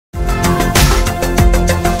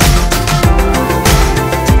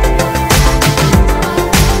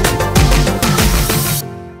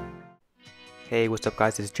Hey, what's up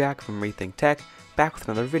guys, it's Jack from Rethink Tech, back with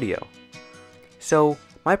another video. So,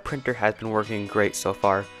 my printer has been working great so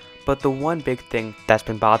far, but the one big thing that's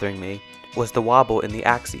been bothering me was the wobble in the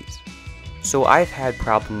axes. So I've had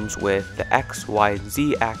problems with the X, Y, and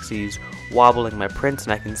Z axes wobbling my prints,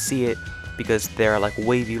 and I can see it because there are like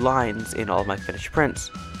wavy lines in all of my finished prints.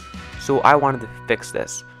 So I wanted to fix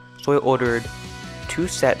this. So I ordered 2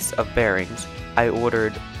 sets of bearings. I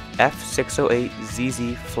ordered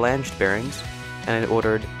F608ZZ flanged bearings, and I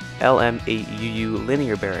ordered LM8UU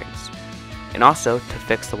linear bearings. And also, to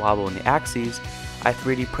fix the wobble in the axes, I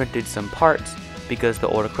 3D printed some parts because the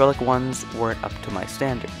old acrylic ones weren't up to my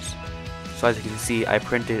standards. So as you can see, I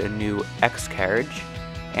printed a new X carriage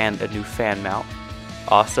and a new fan mount.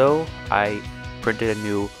 Also, I printed a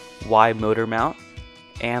new Y motor mount,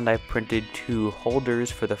 and I printed 2 holders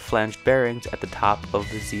for the flanged bearings at the top of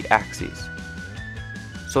the Z axes.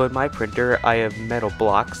 So in my printer, I have metal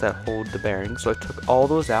blocks that hold the bearings, so I took all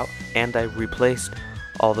those out and I replaced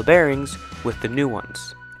all the bearings with the new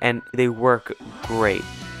ones, and they work great.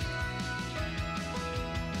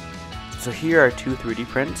 So here are 2 3D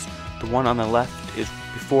prints. The one on the left is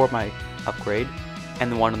before my upgrade, and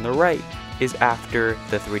the one on the right is after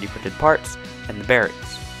the 3D printed parts and the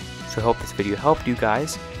bearings. So I hope this video helped you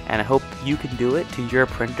guys, and I hope you can do it to your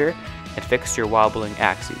printer and fix your wobbling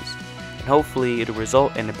axes. And hopefully it'll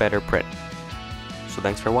result in a better print. So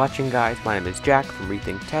thanks for watching guys, my name is Jack from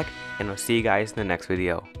Rethink Tech, and I'll see you guys in the next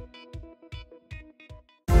video.